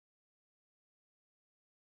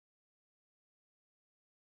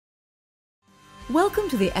Welcome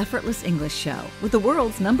to the Effortless English Show with the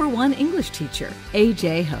world's #1 English teacher,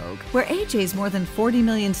 AJ Hogue, where AJ's more than 40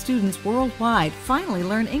 million students worldwide finally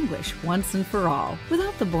learn English once and for all,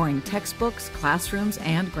 without the boring textbooks, classrooms,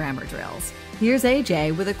 and grammar drills. Here's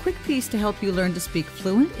AJ with a quick piece to help you learn to speak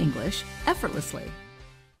fluent English effortlessly.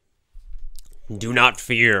 Do not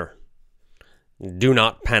fear. Do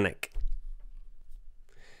not panic.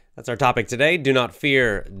 That's our topic today. Do not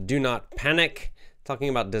fear. Do not panic. Talking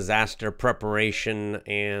about disaster preparation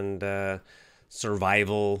and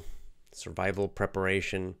survival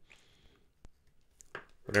preparation,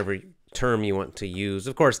 whatever term you want to use.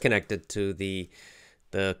 Of course, connected to the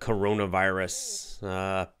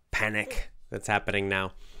coronavirus panic that's happening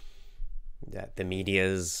now that the media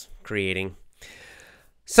is creating.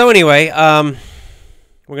 So anyway,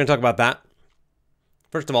 we're going to talk about that.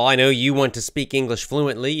 First of all, I know you want to speak English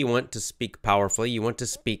fluently, you want to speak powerfully, you want to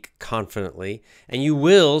speak confidently, and you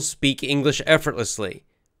will speak English effortlessly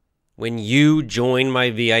when you join my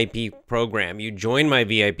VIP program. You join my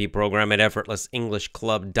VIP program at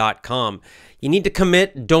effortlessenglishclub.com. You need to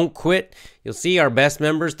commit, don't quit. You'll see our best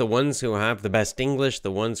members, the ones who have the best English,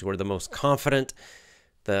 the ones who are the most confident,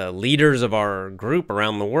 the leaders of our group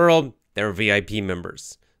around the world, they're VIP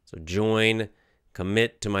members. So join,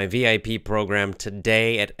 commit to my VIP program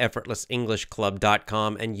today at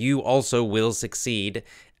effortlessenglishclub.com, and you also will succeed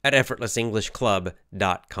at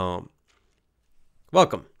effortlessenglishclub.com.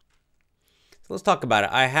 Welcome. So let's talk about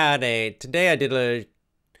it. Today I did a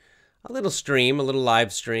little stream, a little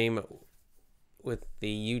live stream with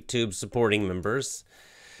the YouTube supporting members.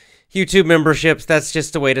 YouTube memberships, that's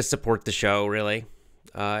just a way to support the show, really.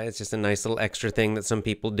 It's just a nice little extra thing that some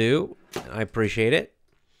people do. I appreciate it.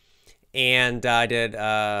 And I did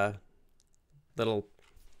a little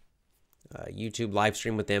YouTube live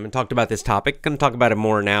stream with them and talked about this topic. Going to talk about it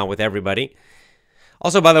more now with everybody.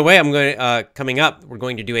 Also, by the way, coming up, we're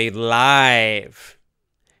going to do a live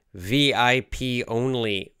VIP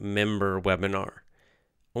only member webinar.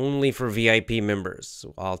 Only for VIP members.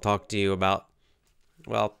 So I'll talk to you about,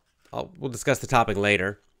 we'll discuss the topic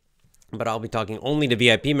later, but I'll be talking only to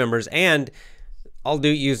VIP members, and I'll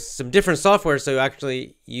use some different software so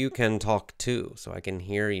actually you can talk too, so I can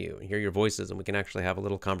hear you, hear your voices, and we can actually have a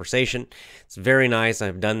little conversation. It's very nice.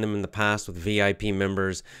 I've done them in the past with VIP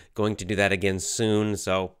members. Going to do that again soon.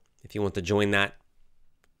 So if you want to join that,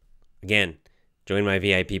 again, join my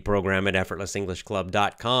VIP program at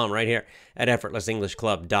effortlessenglishclub.com, right here at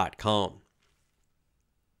effortlessenglishclub.com.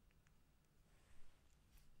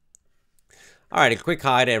 All right, a quick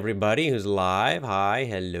hi to everybody who's live. Hi,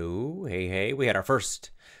 hello, hey. We had our first,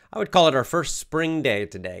 I would call it our first spring day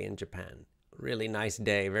today in Japan. Really nice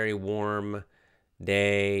day, very warm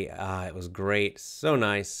day. It was great, so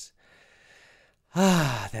nice.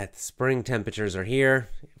 That spring temperatures are here.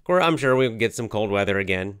 Of course, I'm sure we'll get some cold weather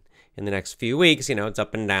again in the next few weeks. You know, it's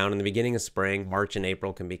up and down in the beginning of spring. March and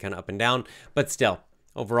April can be kind of up and down, but still,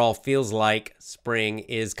 overall feels like spring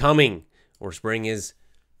is coming, or spring is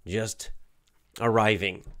just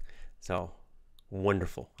arriving. So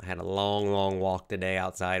wonderful. I had a long walk today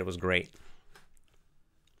outside. It was great.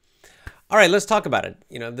 All right, let's talk about it.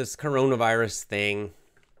 You know, this coronavirus thing,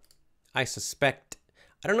 I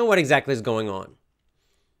don't know what exactly is going on.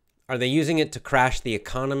 Are they using it to crash the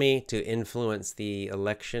economy, to influence the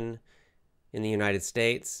election in the United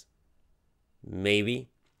States? Maybe.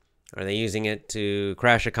 Are they using it to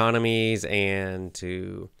crash economies and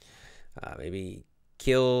to maybe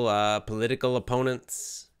kill political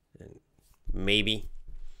opponents? Maybe.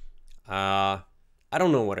 I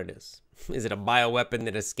don't know what it is. Is it a bioweapon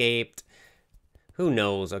that escaped? Who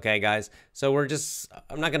knows? Okay, guys. So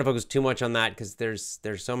I'm not going to focus too much on that because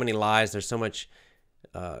there's so many lies. There's so much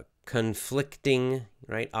conflicting,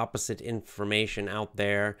 right, opposite information out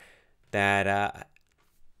there that I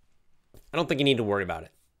don't think you need to worry about it.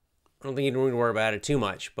 I don't think you need to worry about it too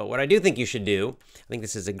much. But what I do think you should do, I think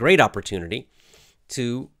this is a great opportunity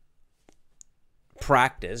to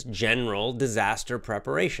practice general disaster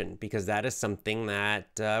preparation, because that is something that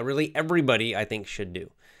really everybody, I think, should do.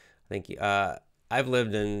 I think I've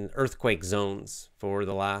lived in earthquake zones for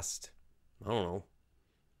the last,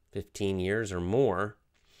 15 years or more.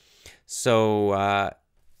 So,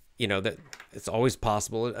 you know, that it's always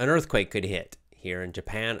possible an earthquake could hit. Here in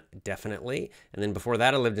Japan, definitely. And then before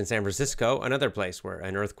that, I lived in San Francisco, another place where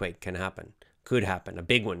an earthquake could happen, a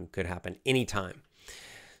big one could happen anytime.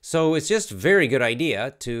 So it's just a very good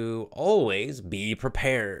idea to always be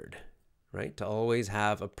prepared, right? To always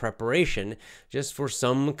have a preparation just for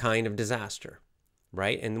some kind of disaster,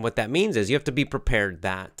 right? And what that means is you have to be prepared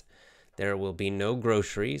that there will be no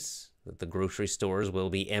groceries, that the grocery stores will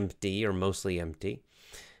be empty or mostly empty.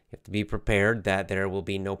 You have to be prepared that there will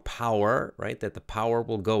be no power, right? That the power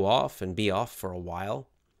will go off and be off for a while.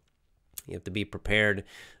 You have to be prepared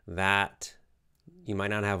that you might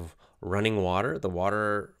not have running water. The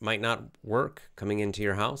water might not work coming into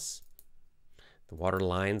your house. The water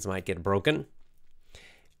lines might get broken.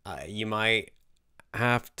 You might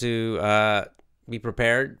have to be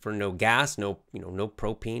prepared for no gas, no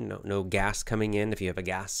propane, no gas coming in if you have a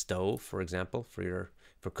gas stove, for example, for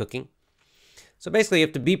cooking. So basically, you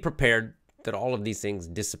have to be prepared that all of these things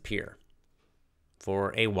disappear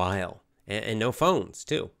for a while. And no phones,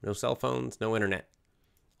 too. No cell phones, no internet.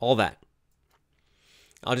 All that.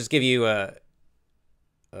 I'll just give you an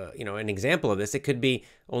example of this. It could be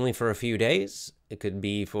only for a few days. It could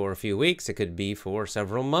be for a few weeks. It could be for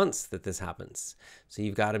several months that this happens. So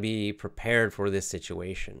you've got to be prepared for this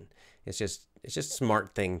situation. It's just a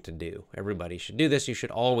smart thing to do. Everybody should do this. You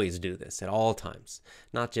should always do this at all times.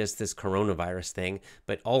 Not just this coronavirus thing,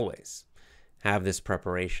 but always have this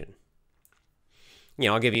preparation.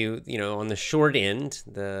 I'll give you, on the short end,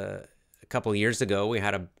 a couple years ago, we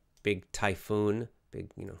had a big typhoon,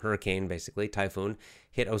 hurricane, basically, typhoon,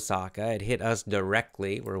 hit Osaka. It hit us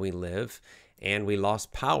directly where we live, and we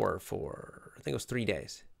lost power for, I think it was 3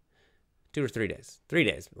 days. 2 or 3 days. 3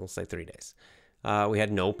 days. We'll say 3 days. We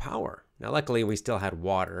had no power. Now, luckily, we still had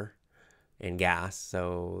water and gas,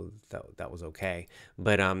 so that was okay.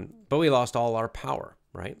 But we lost all our power,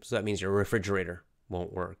 right? So that means your refrigerator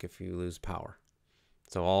won't work if you lose power.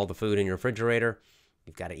 So all the food in your refrigerator,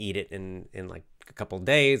 you've got to eat it in like a couple of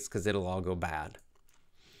days because it'll all go bad,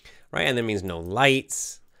 right? And that means no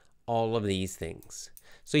lights, all of these things.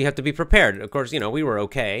 So you have to be prepared. Of course, we were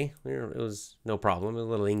okay. It was no problem. It was a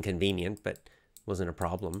little inconvenient, but it wasn't a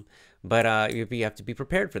problem. But you have to be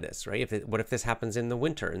prepared for this, right? What if this happens in the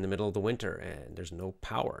winter, in the middle of the winter, and there's no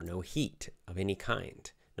power, no heat of any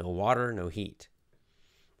kind, no water, no heat,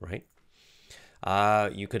 right?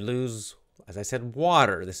 You could lose, as I said,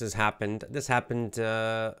 water. This happened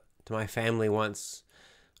to my family once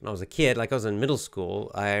when I was a kid. Like I was in middle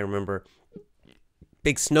school. I remember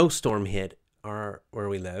big snowstorm hit where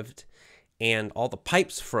we lived, and all the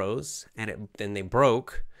pipes froze, and then they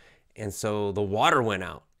broke, and so the water went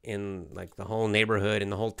out in like the whole neighborhood,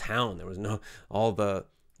 in the whole town. There was all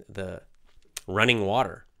the running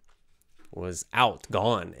water was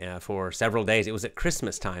gone for several days. It was at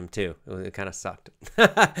Christmas time too. It kind of sucked.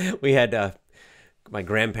 We had my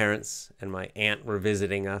grandparents and my aunt were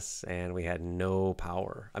visiting us, and we had no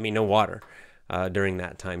water during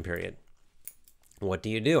that time period. What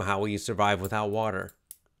do you do? How will you survive without water,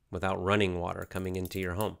 without running water coming into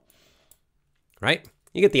your home? Right?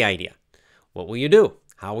 You get the idea. What will you do?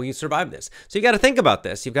 How will you survive this? So you got to think about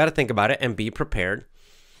this. You've got to think about it and be prepared.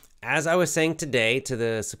 As I was saying today to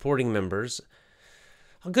the supporting members,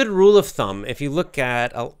 a good rule of thumb, if you look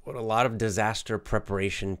at what a lot of disaster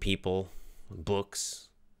preparation people, books,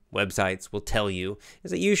 websites will tell you,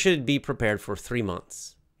 is that you should be prepared for 3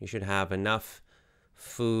 months. You should have enough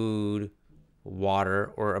food,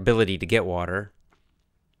 water, or ability to get water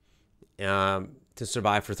to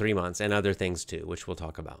survive for 3 months, and other things too, which we'll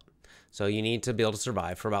talk about. So you need to be able to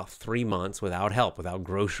survive for about 3 months without help, without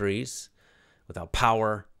groceries, without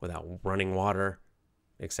power, without running water,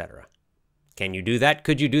 etc. Can you do that?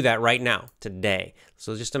 Could you do that right now, today?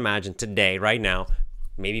 So just imagine today, right now,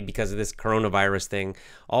 maybe because of this coronavirus thing,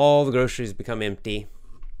 all the groceries become empty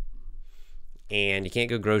and you can't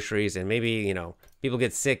go groceries, and maybe, people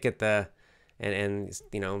get sick and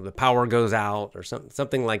the power goes out or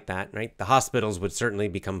something like that, right? The hospitals would certainly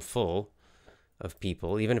become full of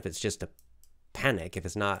people, even if it's just a panic. If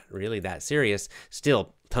it's not really that serious,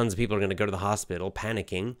 still tons of people are going to go to the hospital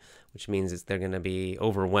panicking, which means they're going to be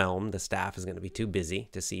overwhelmed. The staff is going to be too busy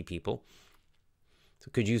to see people. So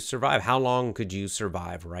could you survive? How long could you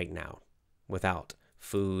survive right now without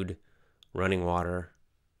food, running water,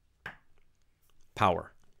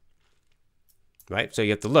 power? Right? So you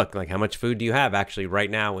have to look, like, how much food do you have actually right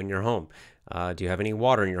now in your home? Do you have any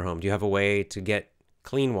water in your home? Do you have a way to get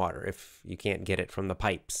clean water if you can't get it from the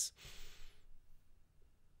pipes?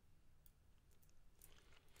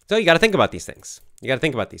 So you got to think about these things.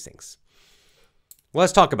 Well,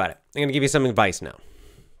 let's talk about it. I'm going to give you some advice now.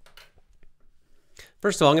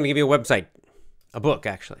 First of all, I'm going to give you a website, a book,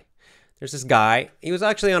 actually. There's this guy. He was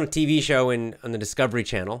actually on a TV show on the Discovery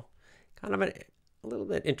Channel. Kind of a little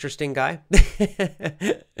bit interesting guy.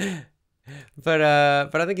 But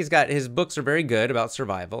I think his books are very good about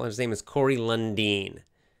survival. His name is Corey Lundeen.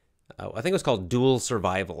 I think it was called Dual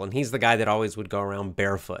Survival, and he's the guy that always would go around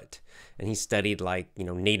barefoot. And he studied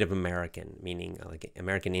Native American, meaning like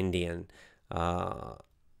American Indian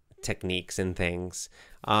techniques and things.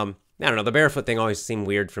 I don't know. The barefoot thing always seemed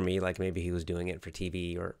weird for me. Like maybe he was doing it for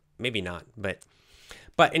TV or maybe not. But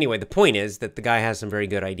anyway, the point is that the guy has some very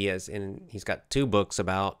good ideas, and he's got 2 books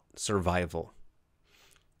about survival.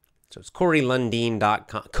 So it's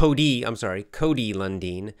CodyLundin.com. Cody Lundin.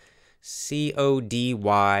 CodyLundin.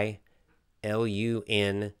 CODY,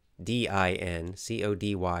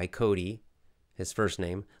 Cody, his first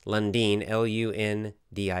name. Lundin,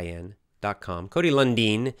 LUNDIN.com.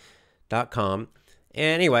 CodyLundin.com.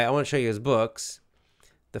 And anyway, I want to show you his books.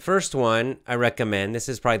 The first one I recommend, this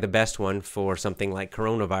is probably the best one for something like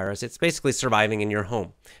coronavirus. It's basically surviving in your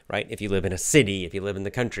home, right? If you live in a city, if you live in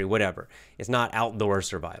the country, whatever. It's not outdoor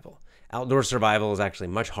survival. Outdoor survival is actually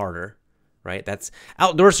much harder, right? That's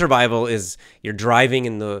outdoor survival is you're driving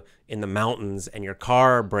in the mountains and your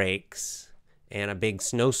car breaks and a big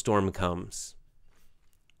snowstorm comes.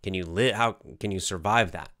 How can you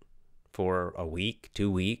survive that for a week, 2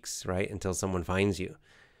 weeks, right? Until someone finds you.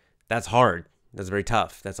 That's hard. That's very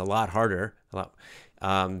tough. That's a lot harder.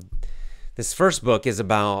 This first book is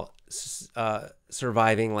about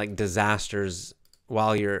surviving like disasters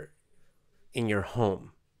while you're in your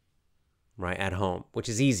home, right? At home, which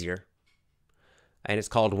is easier. And it's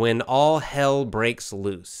called When All Hell Breaks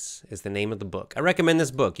Loose is the name of the book. I recommend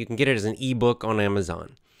this book. You can get it as an ebook on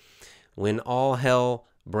Amazon. When All Hell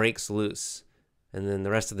Breaks Loose. And then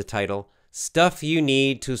the rest of the title, Stuff You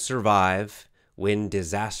Need to Survive When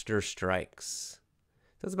Disaster Strikes.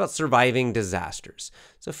 So it's about surviving disasters.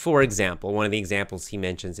 So for example, one of the examples he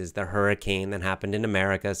mentions is the hurricane that happened in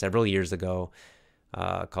America several years ago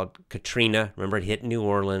called Katrina. Remember, it hit New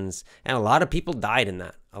Orleans, and a lot of people died in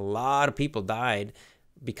that. A lot of people died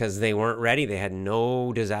because they weren't ready. They had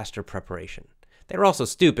no disaster preparation. They were also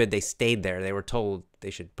stupid. They stayed there. They were told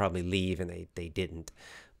they should probably leave, and they didn't.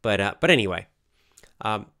 But anyway,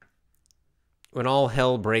 When All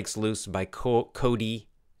Hell Breaks Loose by Cody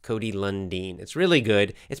Lundin. It's really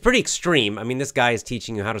good. It's pretty extreme. I mean, this guy is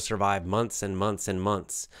teaching you how to survive months and months and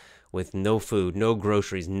months with no food, no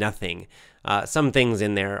groceries, nothing. Some things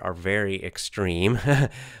in there are very extreme,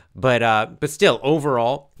 but still,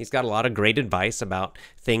 overall, he's got a lot of great advice about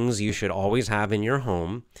things you should always have in your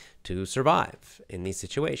home to survive in these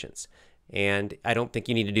situations. And I don't think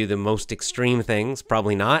you need to do the most extreme things,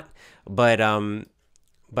 probably not, but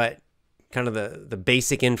kind of the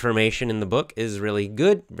basic information in the book is really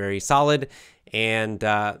good, very solid, and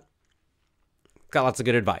got lots of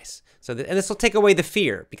good advice. And this will take away the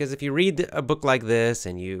fear, because if you read a book like this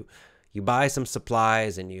and you buy some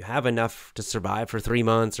supplies and you have enough to survive for 3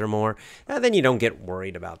 months or more, then you don't get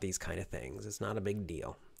worried about these kind of things. It's not a big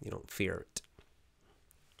deal. You don't fear it.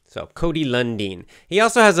 So Cody Lundin. He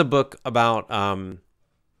also has a book about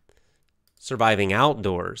surviving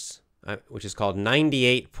outdoors, which is called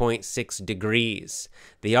 98.6 Degrees,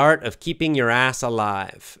 The Art of Keeping Your Ass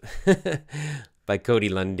Alive by Cody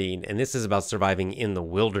Lundin. And this is about surviving in the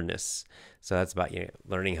wilderness. So that's about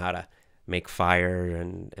learning how to make fire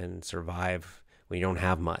and survive when you don't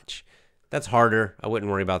have much. That's harder. I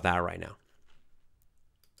wouldn't worry about that right now.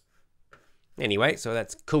 Anyway, so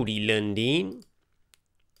that's Cody Lundin.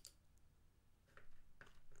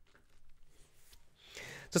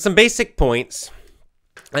 So some basic points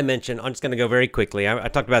I mentioned. I'm just going to go very quickly. I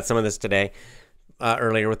talked about some of this today,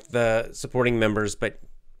 earlier with the supporting members, but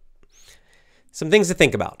some things to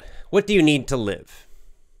think about. What do you need to live?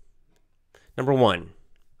 Number one,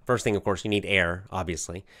 first thing, of course, you need air,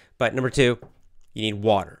 obviously. But number two, you need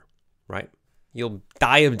water, right? You'll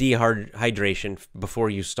die of dehydration before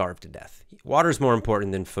you starve to death. Water is more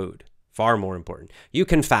important than food, far more important. You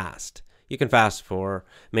can fast. You can fast for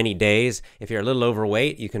many days. If you're a little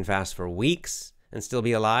overweight, you can fast for weeks and still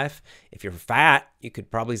be alive. If you're fat, you could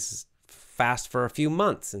probably fast for a few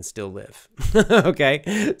months and still live.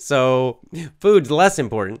 Okay, so food's less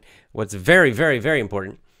important. What's very, very, very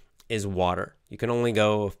important is water. You can only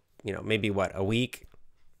go, maybe a week.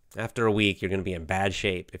 After a week, you're going to be in bad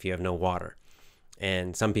shape if you have no water.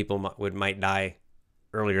 And some people might die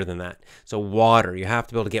earlier than that. So water, you have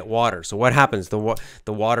to be able to get water. So what happens? The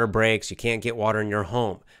water breaks. You can't get water in your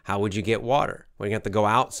home. How would you get water? Well, you have to go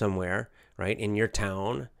out somewhere, right, in your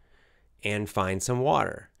town and find some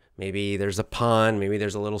water. Maybe there's a pond, maybe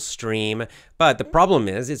there's a little stream. But the problem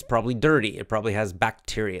is it's probably dirty. It probably has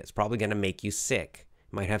bacteria. It's probably going to make you sick.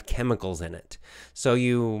 It might have chemicals in it. So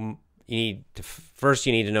you need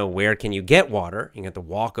to know where can you get water. You have to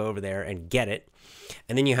walk over there and get it.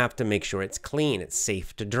 And then you have to make sure it's clean, it's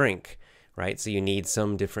safe to drink, right? So you need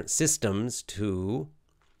some different systems to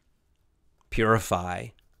purify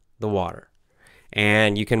the water.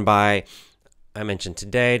 And you can buy I mentioned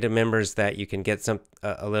today to members that you can get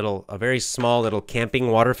a very small little camping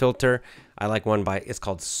water filter. I like one it's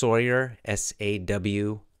called Sawyer,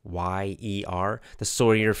 Sawyer. The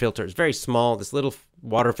Sawyer filter is very small, this little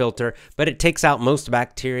water filter, but it takes out most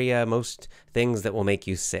bacteria, most things that will make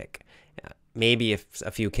you sick. Maybe a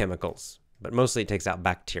few chemicals, but mostly it takes out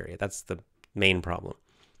bacteria. That's the main problem.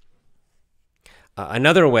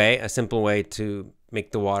 Another way, a simple way to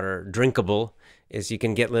make the water drinkable, is you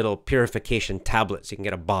can get little purification tablets. You can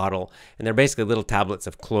get a bottle, and they're basically little tablets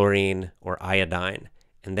of chlorine or iodine,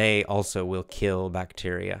 and they also will kill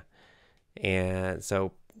bacteria. And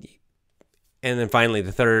then finally,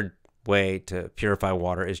 the third way to purify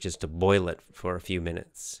water is just to boil it for a few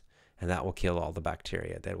minutes, and that will kill all the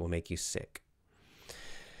bacteria that will make you sick.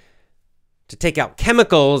 To take out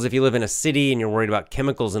chemicals, if you live in a city and you're worried about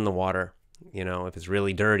chemicals in the water, if it's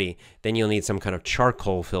really dirty, then you'll need some kind of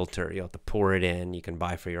charcoal filter. You'll have to pour it in. You can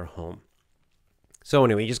buy for your home. So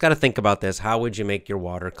anyway, you just got to think about this. How would you make your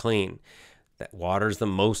water clean? That water is the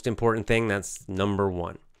most important thing. That's number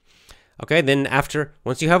one. Okay, then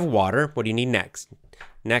once you have water, what do you need next?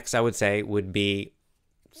 Next, I would say, would be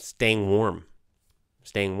staying warm.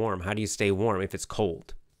 Staying warm. How do you stay warm if it's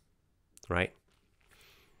cold, right?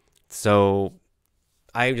 So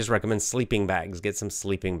I just recommend sleeping bags. Get some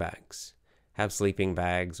sleeping bags. Have sleeping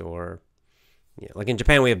bags, or like in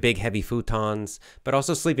Japan, we have big heavy futons, but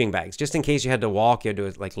also sleeping bags. Just in case you had to walk, you had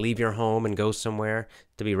to like leave your home and go somewhere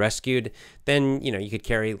to be rescued, then, you could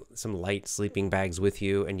carry some light sleeping bags with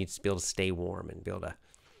you, and you'd just be able to stay warm and be able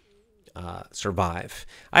to survive.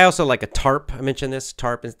 I also like a tarp. I mentioned this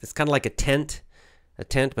tarp. It's kind of like a tent,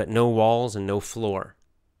 but no walls and no floor.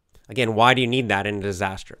 Again, why do you need that in a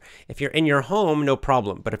disaster? If you're in your home, no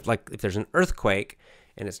problem. But if there's an earthquake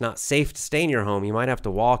and it's not safe to stay in your home, you might have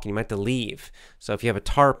to walk and you might have to leave. So if you have a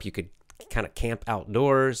tarp, you could kind of camp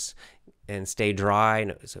outdoors and stay dry.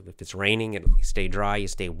 So if it's raining, you stay dry, you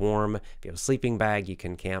stay warm. If you have a sleeping bag, you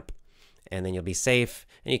can camp, and then you'll be safe,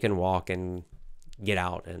 and you can walk and get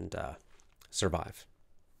out and survive.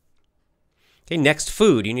 Okay, next,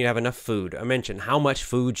 food. You need to have enough food. I mentioned, how much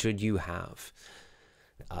food should you have?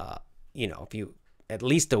 If you at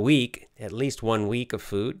least 1 week of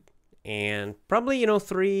food, and probably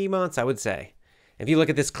 3 months, I would say. If you look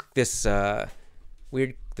at this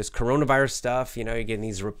coronavirus stuff, you're getting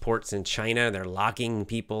these reports in China. They're locking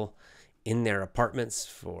people in their apartments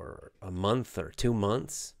for a month or 2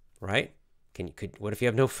 months, right? What if you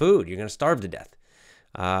have no food? You're going to starve to death.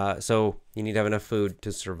 So you need to have enough food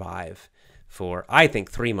to survive for, I think,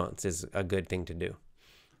 3 months is a good thing to do.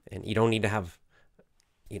 And you don't need to have,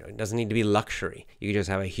 it doesn't need to be luxury. You can just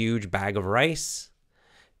have a huge bag of rice,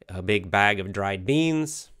 a big bag of dried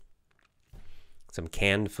beans, some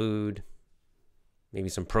canned food, maybe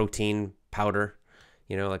some protein powder,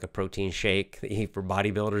 like a protein shake that for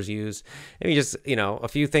bodybuilders use. Maybe just, a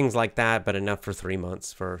few things like that, but enough for 3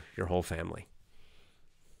 months for your whole family.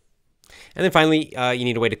 And then finally, you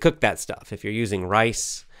need a way to cook that stuff. If you're using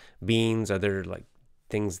rice, beans, other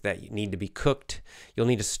things that need to be cooked, you'll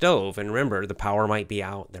need a stove. And remember, the power might be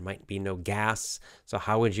out. There might be no gas. So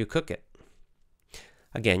how would you cook it?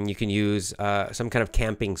 Again, you can use some kind of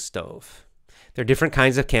camping stove. There are different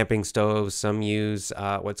kinds of camping stoves. Some use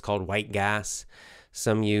what's called white gas.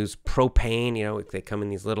 Some use propane. They come in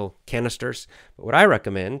these little canisters. But what I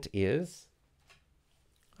recommend is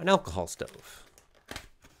an alcohol stove.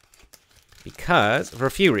 For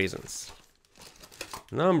a few reasons.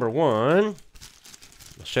 Number one,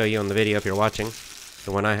 I'll show you on the video if you're watching.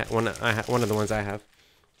 One of the ones I have.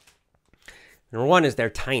 Number one is they're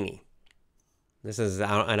tiny. This is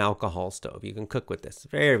an alcohol stove. You can cook with this.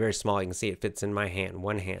 Very, very small. You can see it fits in my hand.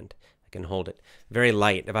 One hand. I can hold it. Very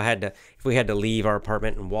light. If we had to leave our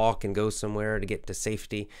apartment and walk and go somewhere to get to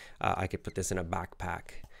safety, I could put this in a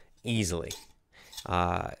backpack easily.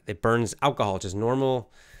 It burns alcohol, just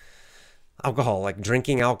normal alcohol, like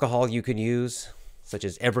drinking alcohol you could use, such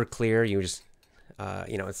as Everclear. You just,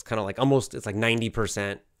 it's kind of like it's like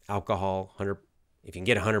 90% alcohol. If you can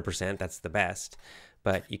get 100%, that's the best.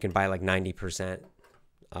 But you can buy like 90%.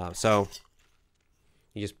 So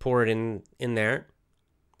you just pour it in there,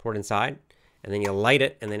 pour it inside, and then you light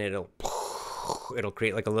it, and then it'll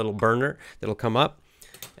create like a little burner that'll come up,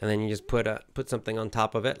 and then you just put something on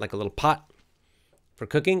top of it, like a little pot for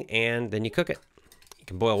cooking, and then you cook it. You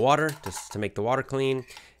can boil water just to make the water clean.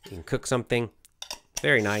 You can cook something.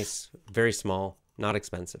 Very nice, very small, not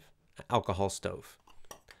expensive. Alcohol stove.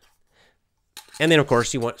 And then, of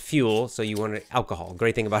course, you want fuel, so you want alcohol.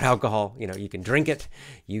 Great thing about alcohol, you can drink it.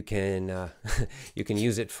 You can you can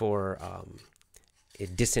use it for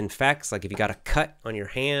it disinfects. Like if you got a cut on your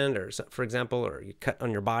hand, or for example, or you cut on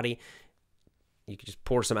your body, You can just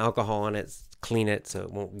pour some alcohol on it, clean it so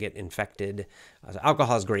it won't get infected. So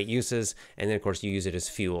alcohol has great uses, and then of course you use it as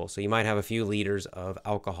fuel. So you might have a few liters of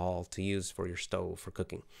alcohol to use for your stove for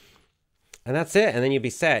cooking. And that's it, and then you'd be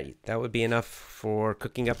set. That would be enough for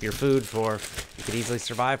cooking up your food you could easily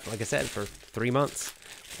survive, like I said, for 3 months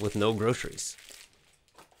with no groceries.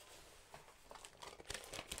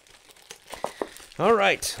 All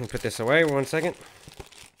right, let me put this away 1 second.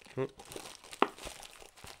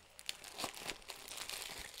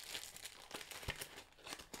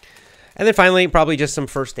 And then finally, probably just some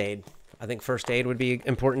first aid. I think first aid would be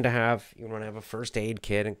important to have. You want to have a first aid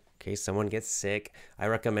kit in case someone gets sick. I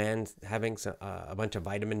recommend having a bunch of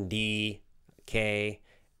vitamin D, K,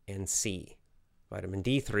 and C. Vitamin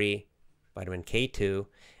D3, vitamin K2,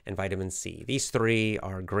 and vitamin C. These 3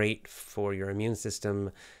 are great for your immune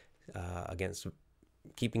system against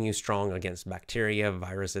keeping you strong against bacteria,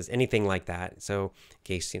 viruses, anything like that. So in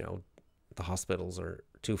case, the hospitals are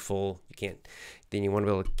too full, then you want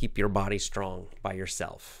to be able to keep your body strong by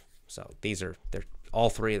yourself. So they're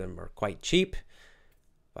all 3 of them are quite cheap,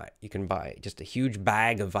 but you can buy just a huge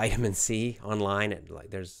bag of vitamin C online, and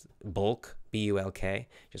there's bulk, B-U-L-K,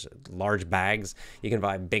 just large bags. You can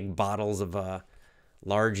buy big bottles of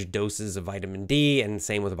large doses of vitamin D, and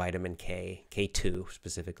same with vitamin K, K2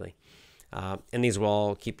 specifically. And these will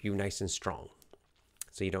all keep you nice and strong,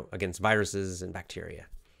 so you don't against viruses and bacteria.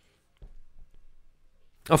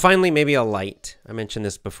 Oh, finally, maybe a light. I mentioned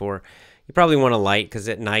this before. You probably want a light because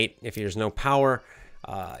at night, if there's no power,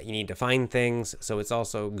 you need to find things. So it's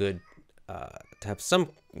also good to have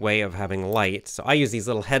some way of having light. So I use these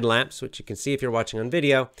little headlamps, which you can see if you're watching on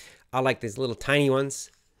video. I like these little tiny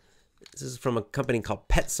ones. This is from a company called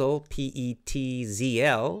Petzl,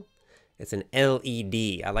 P-E-T-Z-L. It's an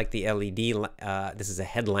LED. I like the LED. This is a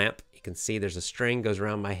headlamp. You can see there's a string goes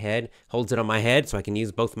around my head, holds it on my head so I can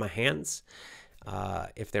use both my hands.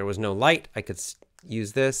 If there was no light, I could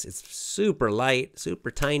use this. It's super light, super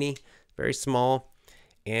tiny, very small.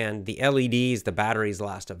 And the LEDs, the batteries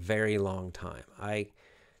last a very long time.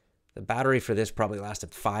 The battery for this probably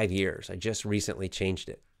lasted 5 years. I just recently changed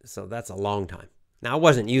it. So that's a long time. Now I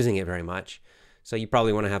wasn't using it very much. So you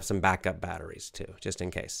probably want to have some backup batteries too, just in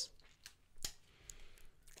case.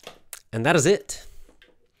 And that is it.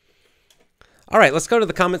 All right, let's go to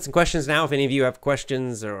the comments and questions now. If any of you have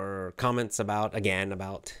questions or comments about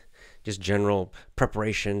just general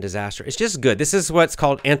preparation, disaster, it's just good. This is what's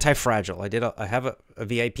called anti-fragile. I have a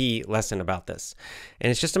VIP lesson about this. And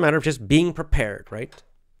it's just a matter of just being prepared, right?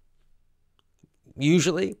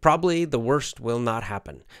 Usually, probably the worst will not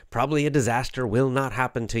happen. Probably a disaster will not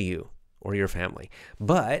happen to you or your family.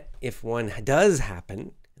 But if one does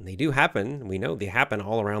happen, and they do happen, we know they happen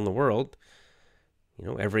all around the world,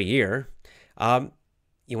 every year,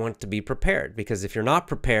 you want to be prepared, because if you're not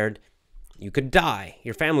prepared, you could die.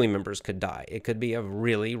 Your family members could die. It could be a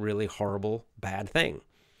really, really horrible, bad thing.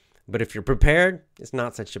 But if you're prepared, it's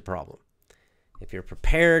not such a problem. If you're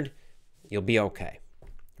prepared, you'll be okay,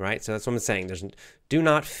 right? So that's what I'm saying. Do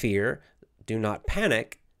not fear, do not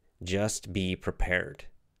panic, just be prepared,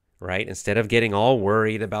 right? Instead of getting all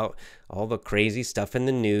worried about all the crazy stuff in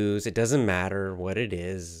the news, it doesn't matter what it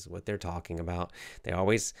is, what they're talking about. They're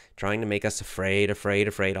always trying to make us afraid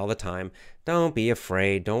all the time. Don't be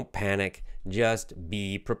afraid. Don't panic. Just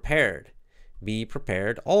be prepared. Be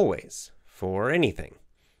prepared always for anything.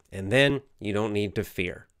 And then you don't need to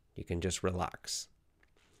fear. You can just relax.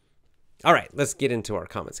 All right, let's get into our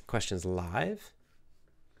comments and questions live.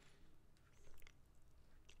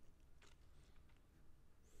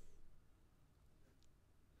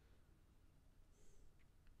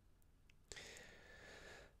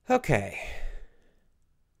 Okay.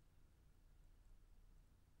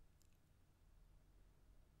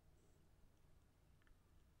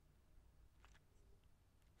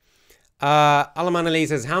 Alamanali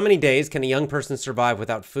says, how many days can a young person survive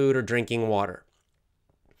without food or drinking water?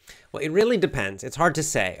 Well, it really depends. It's hard to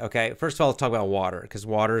say, okay? First of all, let's talk about water, because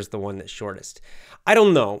water is the one that's shortest. I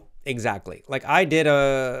don't know exactly. Like, I did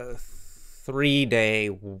a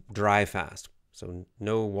 3-day dry fast. So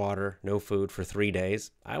no water, no food for 3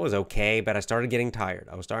 days. I was okay, but I started getting tired.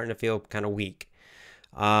 I was starting to feel kind of weak.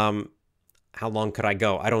 How long could I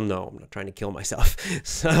go? I don't know. I'm not trying to kill myself.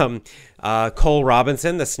 Cole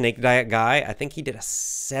Robinson, the snake diet guy, I think he did a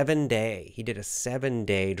 7-day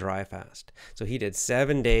dry fast. So he did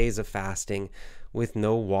 7 days of fasting with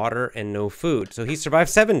no water and no food. So he survived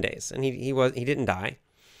 7 days, and he didn't die.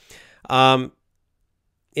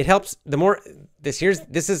 It helps the more this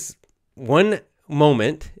is one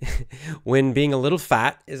moment when being a little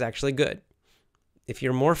fat is actually good. If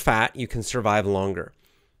you're more fat, you can survive longer,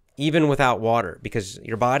 even without water, because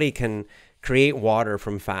your body can create water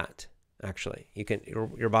from fat. Actually,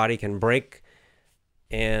 your body can break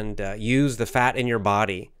and use the fat in your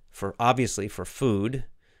body for, obviously, for food,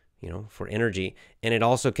 for energy, and it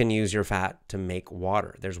also can use your fat to make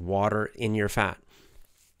water. There's water in your fat.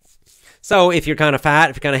 So if you're kind of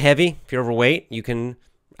fat, if you're kind of heavy, if you're overweight, you can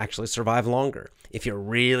actually survive longer. If you're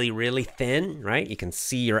really, really thin, right, you can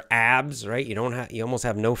see your abs, right, you almost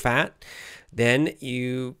have no fat, then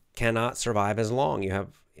you cannot survive as long.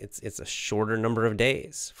 It's a shorter number of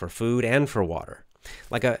days for food and for water.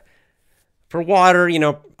 For water,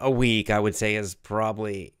 a week, I would say, is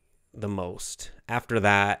probably the most. After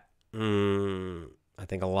that, I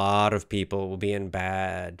think a lot of people will be in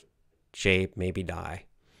bad shape, maybe die.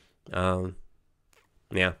 Yeah.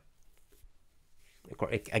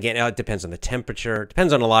 Again, it depends on the temperature. It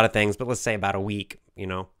depends on a lot of things, but let's say about a week,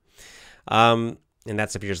 and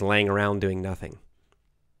that's if you're just laying around doing nothing.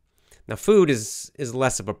 Now, food is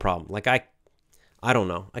less of a problem. Like I don't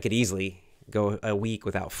know. I could easily go a week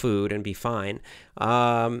without food and be fine.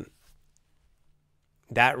 That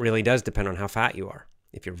really does depend on how fat you are.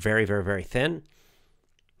 If you're very, very, very thin,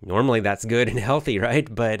 normally that's good and healthy,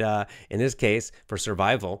 right? But in this case, for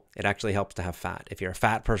survival, it actually helps to have fat. If you're a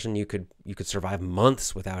fat person, you could survive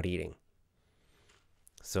months without eating.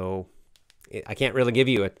 So I can't really give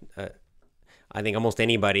you I think almost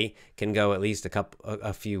anybody can go at least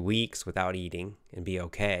a few weeks without eating and be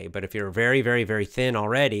okay. But if you're very, very, very thin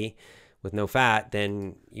already with no fat,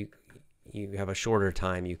 then you have a shorter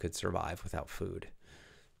time you could survive without food.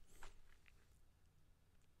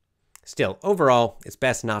 Still, overall, it's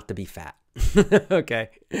best not to be fat. Okay.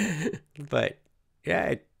 But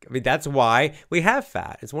yeah, that's why we have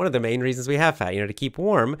fat. It's one of the main reasons we have fat, to keep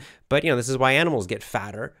warm. But, this is why animals get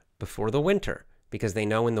fatter before the winter, because they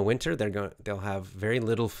know in the winter they'll have very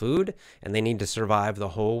little food and they need to survive the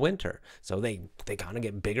whole winter. So they kind of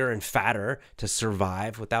get bigger and fatter to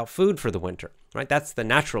survive without food for the winter, right? That's the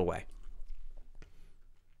natural way.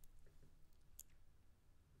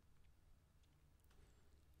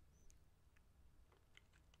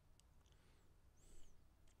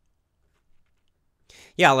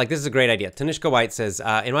 Yeah, this is a great idea. Tanishka White says,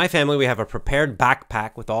 in my family, we have a prepared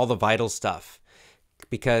backpack with all the vital stuff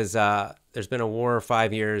because there's been a war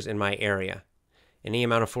 5 years in my area. Any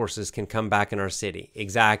amount of forces can come back in our city.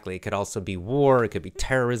 Exactly. It could also be war. It could be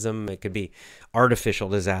terrorism. It could be artificial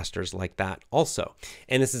disasters like that also.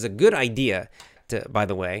 And this is a good idea, by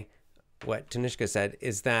the way, what Tanishka said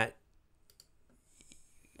is that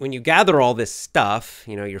when you gather all this stuff,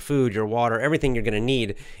 your food, your water, everything you're going to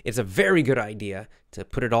need, it's a very good idea to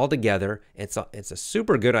put it all together. It's a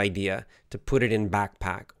super good idea to put it in a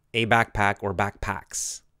backpack or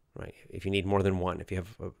backpacks, right? If you need more than one, if you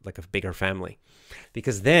have a bigger family,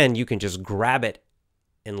 because then you can just grab it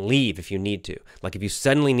and leave if you need to. Like if you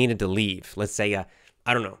suddenly needed to leave, let's say,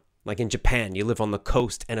 I don't know, like in Japan, you live on the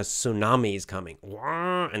coast and a tsunami is coming,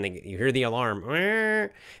 and you hear the alarm,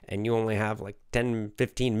 and you only have 10,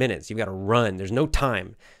 15 minutes. You've got to run. There's no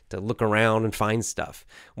time to look around and find stuff.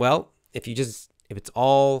 Well, if it's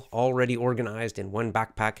all already organized in one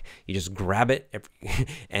backpack, you just grab it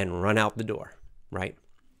and run out the door, right?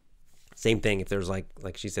 Same thing if there's like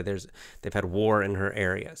she said, they've had war in her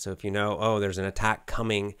area. So if there's an attack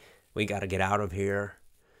coming, we got to get out of here.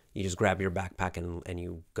 You just grab your backpack and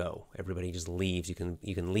you go. Everybody just leaves. You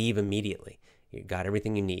can leave immediately. You got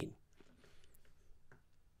everything you need.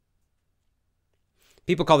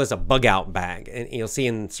 People call this a bug out bag, and you'll see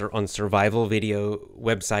on survival video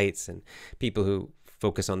websites and people who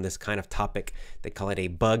focus on this kind of topic, they call it a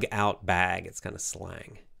bug out bag. It's kind of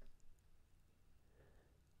slang.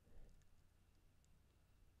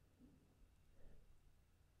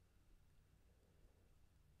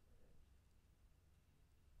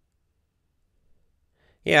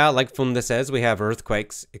 Yeah, like Funda says, we have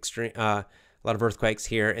earthquakes, a lot of earthquakes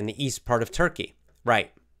here in the east part of Turkey.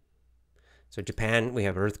 Right. So Japan, we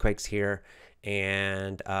have earthquakes here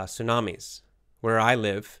and tsunamis. Where I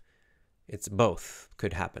live, it's both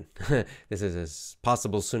could happen. This is a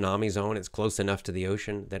possible tsunami zone. It's close enough to the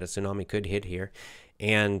ocean that a tsunami could hit here.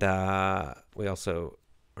 And we also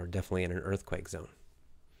are definitely in an earthquake zone.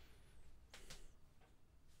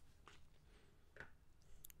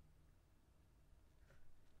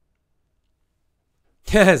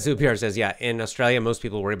 Zupiar says, yeah, in Australia, most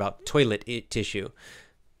people worry about toilet tissue.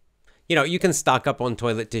 You can stock up on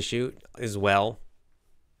toilet tissue as well.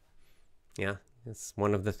 Yeah, it's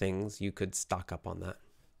one of the things. You could stock up on that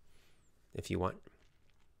if you want.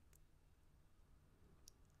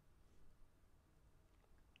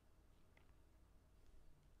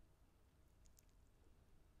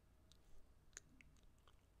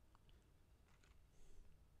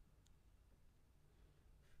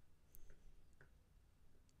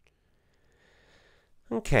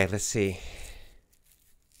 Okay, let's see.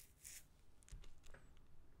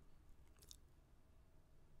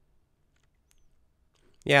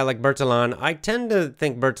 Yeah, like Bertalan. I tend to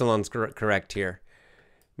think Bertalan's correct here.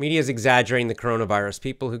 Media is exaggerating the coronavirus.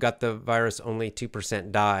 People who got the virus, only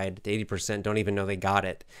 2% died. 80% don't even know they got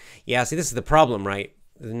it. Yeah, see, this is the problem, right?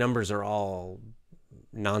 The numbers are all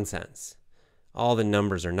nonsense. All the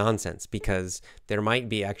numbers are nonsense because there might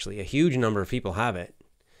be actually a huge number of people have it.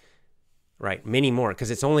 Right, many more, because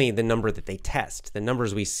it's only the number that they test. The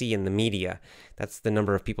numbers we see in the media, that's the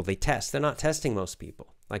number of people they test. They're not testing most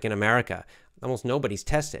people. Like in America, almost nobody's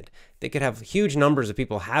tested. They could have huge numbers of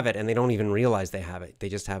people have it and they don't even realize they have it. They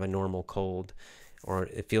just have a normal cold, or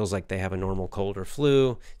it feels like they have a normal cold or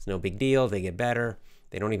flu. It's no big deal. They get better.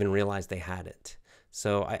 They don't even realize they had it.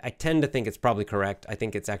 So I tend to think it's probably correct. I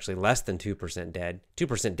think it's actually less than 2% dead.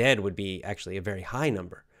 2% dead would be actually a very high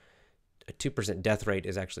number. A 2% death rate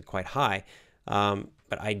is actually quite high,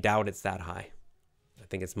 but I doubt it's that high. I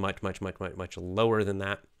think it's much, much, much, much, much lower than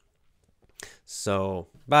that. So,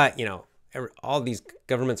 but, you know, all these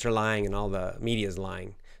governments are lying and all the media is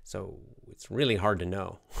lying. So it's really hard to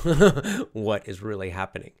know what is really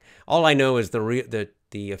happening. All I know is the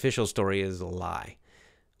official story is a lie.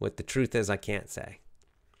 What the truth is, I can't say.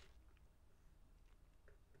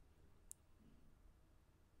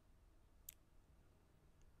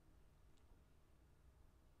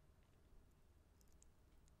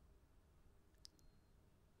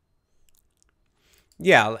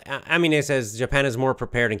 Yeah, I mean, it says Japan is more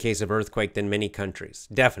prepared in case of earthquake than many countries.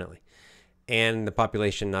 Definitely. And the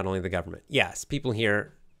population, not only the government. Yes, people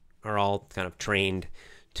here are all kind of trained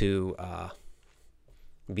to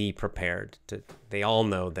be prepared. They all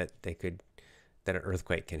know that that an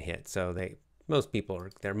earthquake can hit. So most people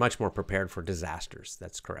they're much more prepared for disasters.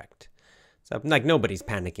 That's correct. So like nobody's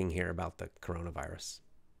panicking here about the coronavirus.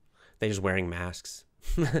 They're just wearing masks.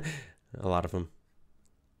 A lot of them.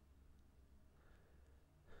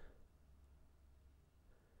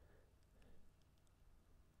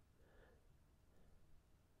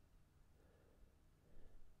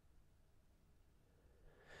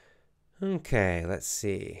 Okay, let's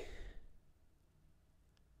see.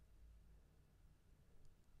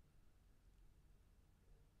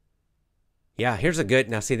 Yeah, here's a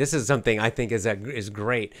good. Now, see, this is something I think is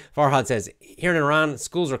great. Farhad says, here in Iran,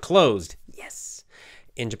 schools are closed. Yes.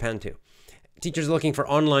 In Japan, too. Teachers looking for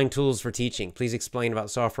online tools for teaching. Please explain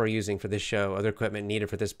about software using for this show, other equipment needed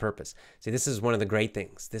for this purpose. See, this is one of the great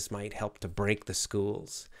things. This might help to break the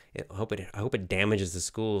schools. I hope it damages the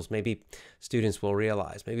schools. Maybe students will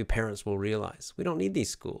realize, maybe parents will realize, we don't need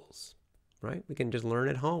these schools, right? We can just learn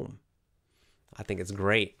at home. I think it's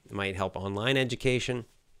great. It might help online education.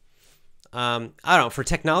 I don't know, for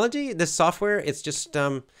technology, this software, it's just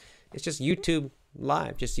YouTube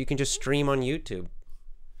Live. You can just stream on YouTube.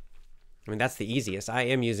 I mean, that's the easiest. I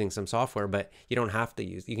am using some software, but you don't have to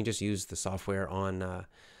use. You can just use the software on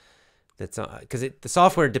because the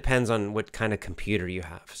software depends on what kind of computer you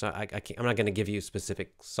have. So I'm not going to give you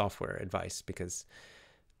specific software advice because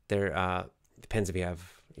there depends if you have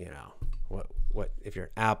what if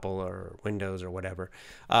you're Apple or Windows or whatever.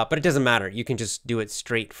 But it doesn't matter. You can just do it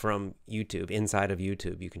straight from YouTube. Inside of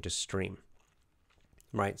YouTube, you can just stream.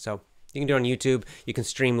 Right. So you can do it on YouTube. You can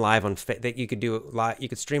stream live on. You could do it live. You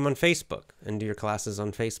could stream on Facebook and do your classes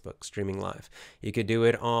on Facebook, streaming live. You could do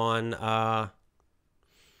it on. I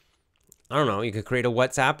don't know. You could create a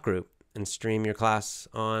WhatsApp group and stream your class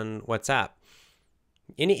on WhatsApp.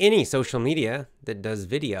 Any social media that does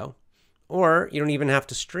video, or you don't even have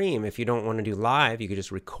to stream if you don't want to do live. You could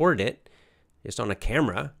just record it, just on a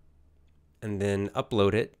camera, and then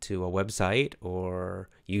upload it to a website or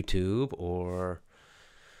YouTube or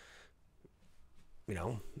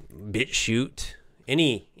BitChute,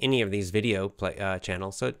 any of these video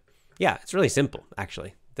channels. So yeah, it's really simple,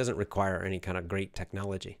 actually. It doesn't require any kind of great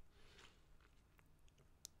technology.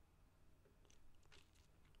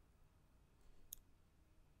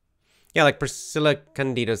 Yeah, like Priscilla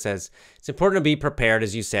Candido says, it's important to be prepared,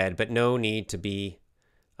 as you said, but no need to be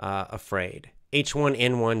afraid.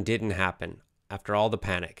 H1N1 didn't happen after all the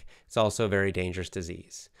panic. It's also a very dangerous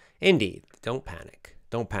disease. Indeed, don't panic.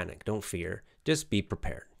 Don't panic. Don't fear. Just be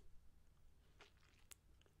prepared.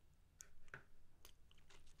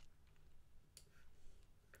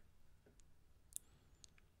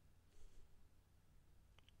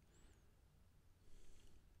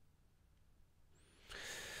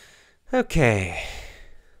 Okay.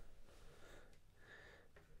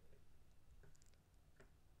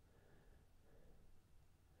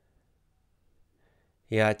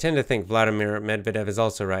 Yeah, I tend to think Vladimir Medvedev is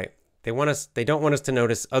also right. They don't want us to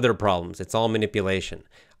notice other problems. It's all manipulation.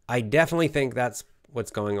 I definitely think that's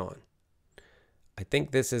what's going on. I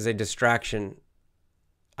think this is a distraction.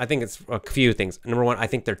 I think it's a few things. Number one, I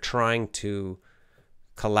think they're trying to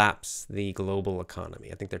collapse the global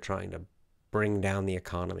economy. I think they're trying to bring down the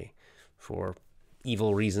economy for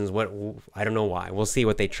evil reasons. What, I don't know why. We'll see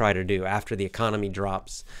what they try to do after the economy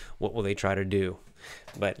drops. What will they try to do?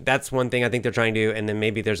 But that's one thing I think they're trying to do. And then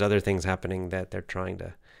maybe there's other things happening that they're trying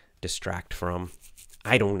to distract from.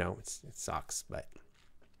 I don't know. It sucks, but.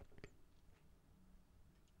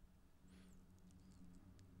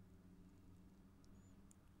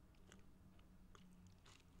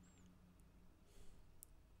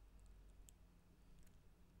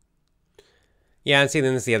 Yeah, and see,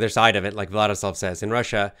 then there's the other side of it, like Vladislav says. In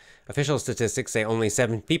Russia, official statistics say only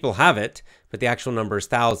 7 people have it, but the actual number is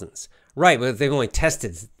thousands. Right, but they've only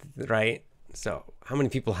tested, right? So how many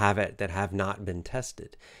people have it that have not been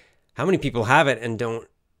tested? How many people have it and don't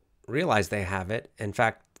realize they have it? In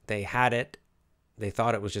fact, they had it. They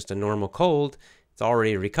thought it was just a normal cold. It's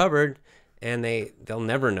already recovered, and they'll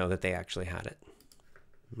never know that they actually had it,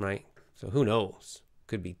 right? So who knows?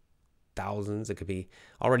 Could be thousands. It could be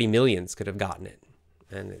already millions could have gotten it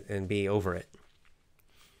and be over it.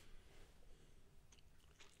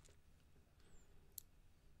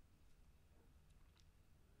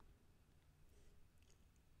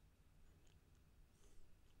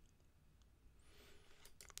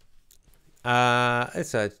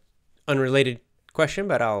 It's a unrelated question,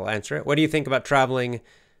 but I'll answer it. What do you think about traveling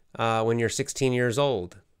when you're 16 years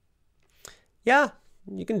old? Yeah,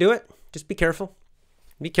 you can do it. Just be careful.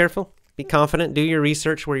 Be careful. Be confident. Do your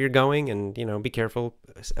research where you're going, and be careful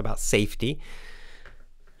about safety,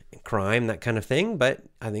 crime, that kind of thing. But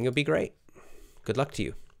I think it'll be great. Good luck to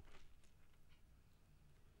you.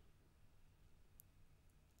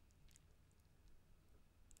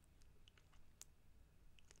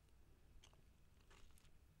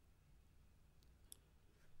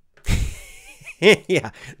 Yeah,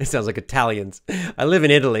 it sounds like Italians. I live in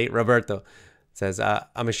Italy, Roberto says.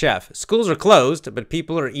 I'm a chef. Schools are closed, but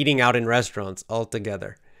people are eating out in restaurants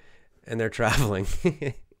altogether, and they're traveling. So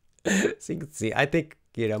you can see, I think,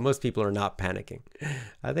 most people are not panicking.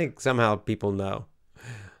 I think somehow people know.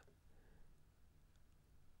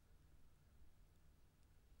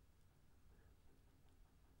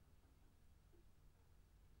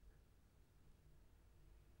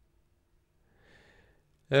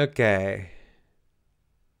 Okay.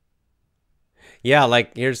 Yeah,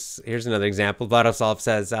 like here's another example. Vladislav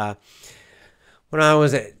says, when I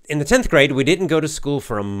was in the 10th grade, we didn't go to school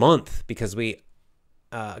for a month because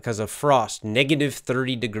of frost, negative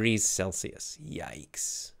 30 degrees Celsius.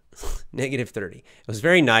 Yikes. Negative 30. It was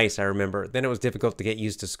very nice, I remember. Then it was difficult to get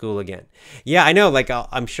used to school again. Yeah, I know. Like,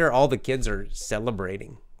 I'm sure all the kids are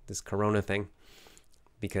celebrating this Corona thing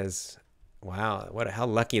because, wow, how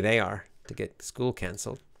lucky they are to get school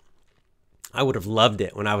canceled. I would have loved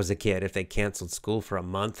it when I was a kid if they canceled school for a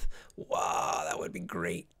month. Wow, that would be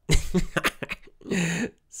great.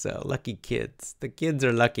 So lucky kids. The kids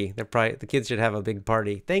are lucky. The kids should have a big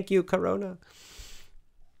party. Thank you, Corona.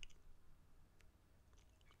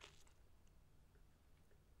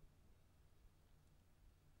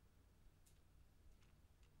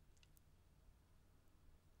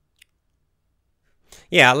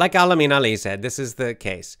 Yeah, like Alamin Ali said, this is the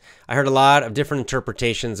case. I heard a lot of different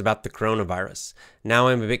interpretations about the coronavirus. Now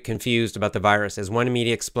I'm a bit confused about the virus, as one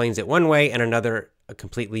media explains it one way and another a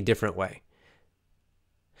completely different way.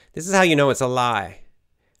 This is how you know it's a lie,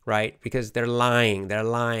 right? Because they're lying, they're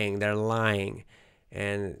lying, they're lying.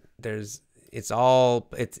 And they're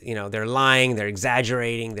lying, they're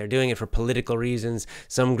exaggerating, they're doing it for political reasons.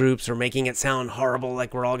 Some groups are making it sound horrible,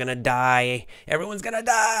 like we're all gonna die, everyone's gonna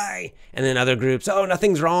die. And then other groups, oh,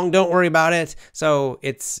 nothing's wrong, don't worry about it. So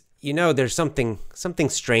it's, there's something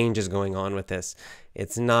strange is going on with this.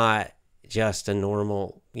 It's not just a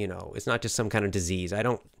normal, it's not just some kind of disease. I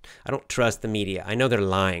don't trust the media. I know they're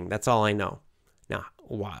lying. That's all I know. Now,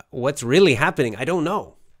 what's really happening, I don't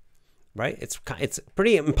know. Right? It's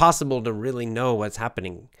pretty impossible to really know what's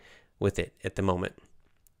happening with it at the moment.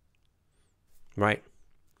 Right?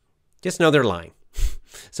 Just know they're lying.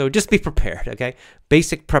 So just be prepared, okay?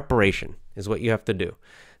 Basic preparation is what you have to do.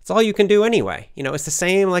 It's all you can do anyway. It's the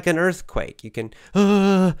same like an earthquake. You can,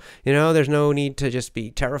 there's no need to just be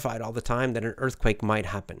terrified all the time that an earthquake might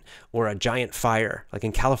happen, or a giant fire. Like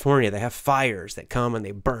in California, they have fires that come and they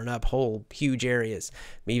burn up whole huge areas.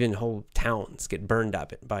 Even whole towns get burned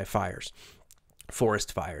up by fires,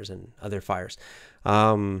 forest fires and other fires.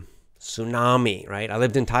 Tsunami, right? I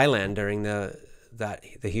lived in Thailand during the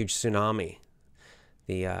huge tsunami,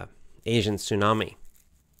 the Asian tsunami.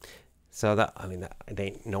 So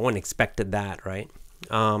no one expected that, right?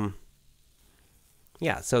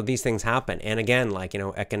 Yeah, so these things happen. And again, like,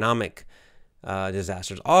 economic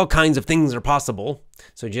disasters, all kinds of things are possible.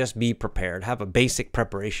 So just be prepared. Have a basic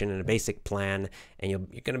preparation and a basic plan, and you're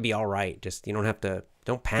going to be all right. Just, you don't have to,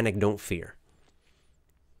 don't panic, don't fear.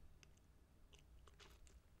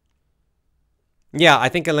 Yeah, I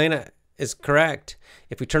think Elena is correct.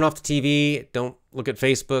 If we turn off the TV, don't look at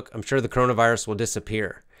Facebook, I'm sure the coronavirus will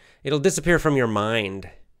disappear. It'll disappear from your mind,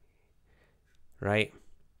 right?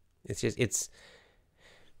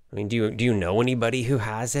 I mean, do you know anybody who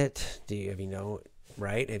has it? Do you know,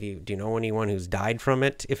 right? Do you know anyone who's died from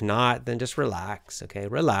it? If not, then just relax, okay?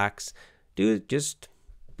 Relax. Just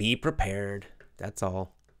be prepared. That's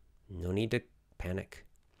all. No need to panic.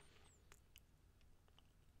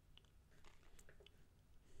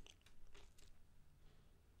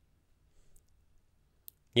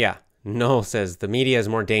 Yeah, Noel says the media is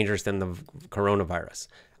more dangerous than the coronavirus.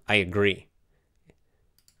 I agree.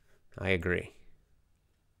 I agree.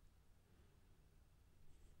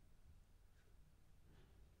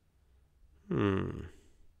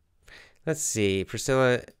 Let's see.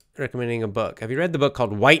 Priscilla recommending a book. Have you read the book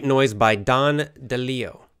called White Noise by Don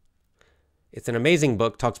DeLeo? It's an amazing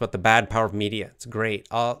book. Talks about the bad power of media. It's great.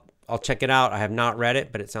 I'll check it out. I have not read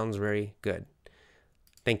it, but it sounds very good.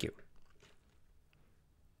 Thank you.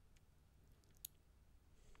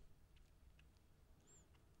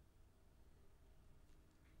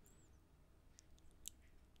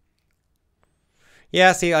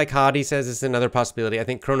 Yeah, see, like Hadi says, it's another possibility. I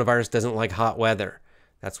think coronavirus doesn't like hot weather.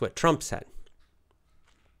 That's what Trump said.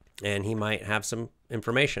 And he might have some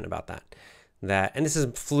information about that. And this is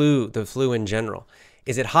the flu in general.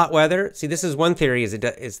 Is it hot weather? See, this is one theory,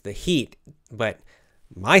 is the heat. But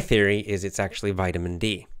my theory is it's actually vitamin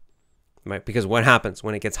D. Right? Because what happens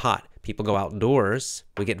when it gets hot? People go outdoors.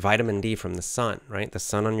 We get vitamin D from the sun, right? The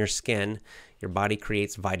sun on your skin. Your body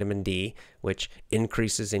creates vitamin D, which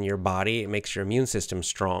increases in your body. It makes your immune system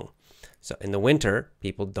strong. So in the winter,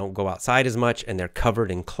 people don't go outside as much and they're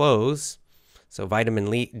covered in clothes. So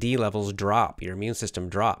vitamin D levels drop. Your immune system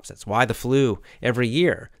drops. That's why the flu every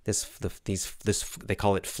year, they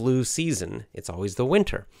call it flu season. It's always the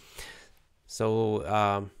winter.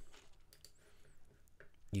 So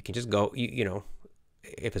you can just go,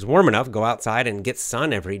 if it's warm enough, go outside and get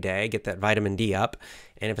sun every day, get that vitamin D up.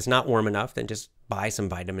 And if it's not warm enough, then just buy some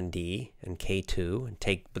vitamin D and K2 and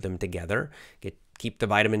take them together. Keep the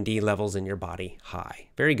vitamin D levels in your body high.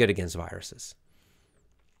 Very good against viruses.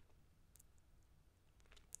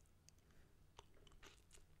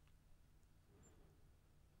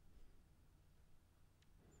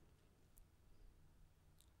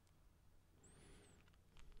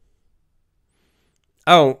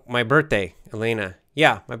 Oh, my birthday, Elena.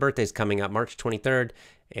 Yeah, my birthday's coming up, March 23rd,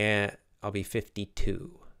 and I'll be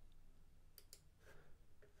 52.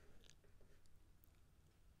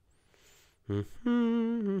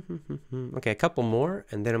 Okay, a couple more,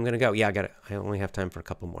 and then I'm going to go. Yeah, I only have time for a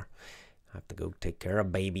couple more. I have to go take care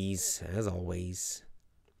of babies, as always.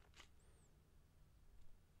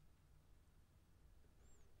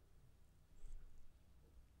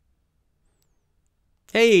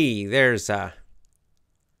 Hey, there's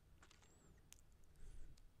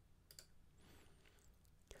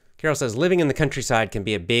Carol says, living in the countryside can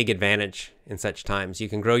be a big advantage in such times. You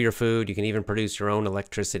can grow your food. You can even produce your own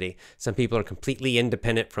electricity. Some people are completely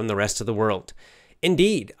independent from the rest of the world.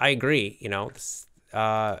 Indeed, I agree.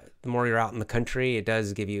 The more you're out in the country, it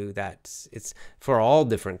does give you that. It's for all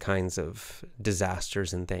different kinds of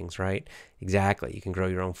disasters and things, right? Exactly. You can grow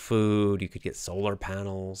your own food. You could get solar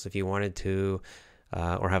panels if you wanted to,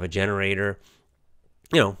 or have a generator.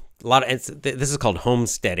 This is called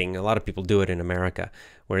homesteading. A lot of people do it in America,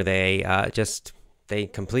 where they they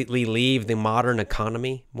completely leave the modern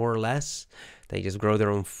economy, more or less. They just grow their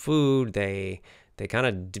own food. They kind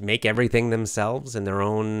of make everything themselves in their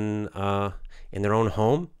own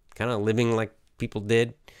home, kind of living like people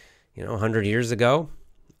did, 100 years ago.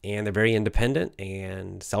 And they're very independent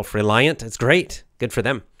and self-reliant. It's great. Good for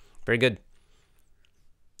them. Very good.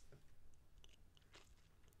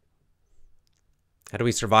 How do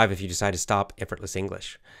we survive if you decide to stop Effortless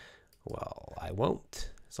English? Well, I won't.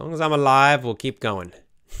 As long as I'm alive, we'll keep going.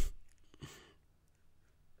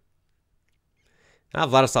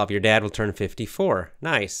 Vladislav, your dad will turn 54.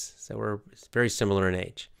 Nice. So we're very similar in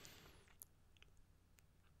age.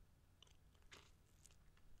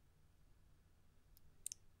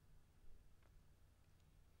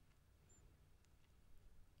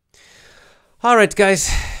 All right, guys.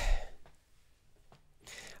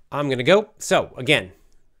 I'm going to go. So, again,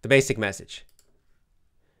 the basic message.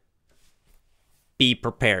 be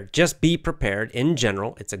prepared. Just be prepared in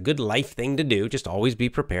general. It's a good life thing to do. Just always be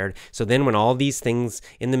prepared. So then when all these things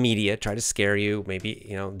in the media try to scare you,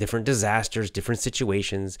 maybe, different disasters, different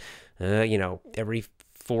situations, every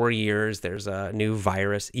 4 years there's a new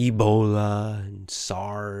virus, Ebola and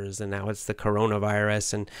SARS, and now it's the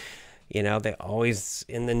coronavirus. And, they always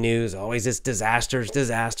in the news, always it's disasters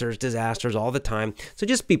all the time. So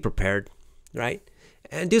just be prepared, right?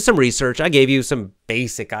 And do some research. I gave you some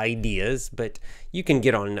basic ideas, but you can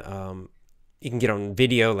get on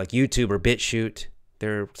video like YouTube or BitChute.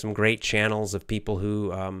 There are some great channels of people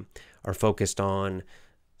who are focused on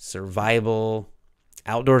survival,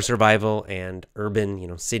 outdoor survival, and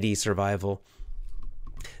urban, city survival.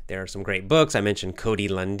 There are some great books. I mentioned Cody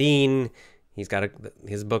Lundin.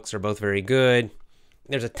 His books are both very good.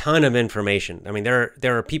 There's a ton of information. I mean, there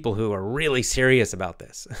are people who are really serious about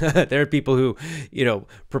this. There are people who,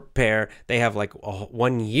 prepare. They have like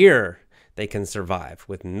 1 year they can survive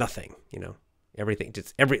with nothing, everything.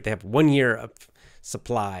 They have 1 year of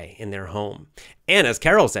supply in their home. And as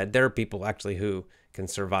Carol said, there are people actually who can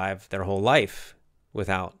survive their whole life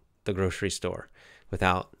without the grocery store,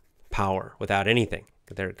 without power, without anything.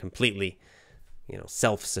 They're completely,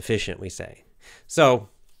 self-sufficient, we say. So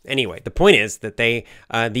anyway, the point is that a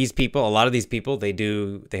lot of these people, they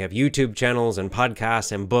have YouTube channels and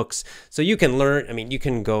podcasts and books. So you can learn, you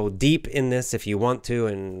can go deep in this if you want to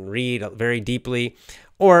and read very deeply.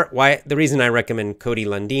 Or the reason I recommend Cody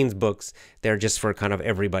Lundin's books, they're just for kind of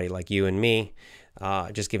everybody like you and me,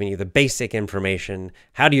 just giving you the basic information.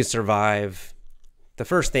 How do you survive? The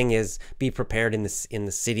first thing is be prepared in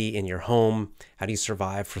the city, in your home. How do you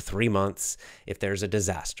survive for 3 months if there's a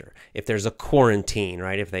disaster? If there's a quarantine,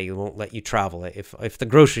 right? If they won't let you travel, if the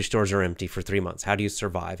grocery stores are empty for 3 months, how do you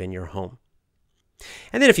survive in your home?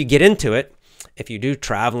 And then if you get into it, if you do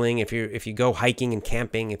traveling, if you go hiking and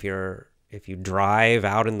camping, if you drive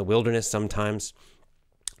out in the wilderness sometimes,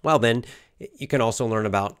 well then you can also learn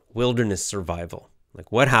about wilderness survival.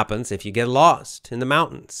 Like what happens if you get lost in the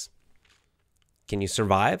mountains? Can you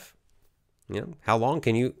survive? How long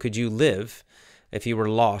could you live if you were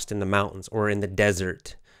lost in the mountains or in the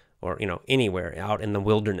desert or, anywhere out in the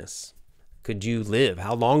wilderness? Could you live?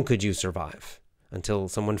 How long could you survive until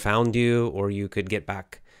someone found you or you could get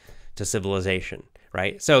back to civilization,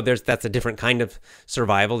 right? So that's a different kind of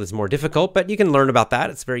survival that's more difficult, but you can learn about that.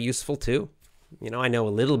 It's very useful too. I know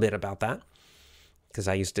a little bit about that because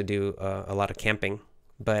I used to do a lot of camping,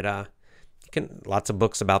 but lots of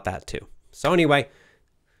books about that too. So anyway,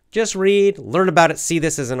 just read, learn about it, see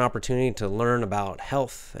this as an opportunity to learn about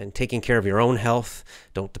health and taking care of your own health.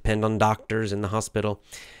 Don't depend on doctors in the hospital.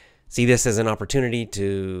 See this as an opportunity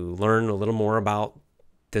to learn a little more about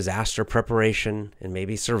disaster preparation and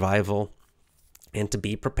maybe survival and to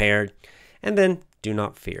be prepared. And then do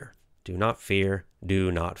not fear. Do not fear. Do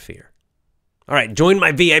not fear. All right, join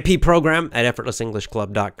my VIP program at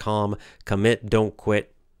effortlessenglishclub.com. Commit, don't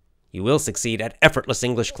quit. You will succeed at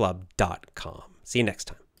effortlessenglishclub.com. See you next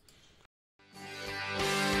time.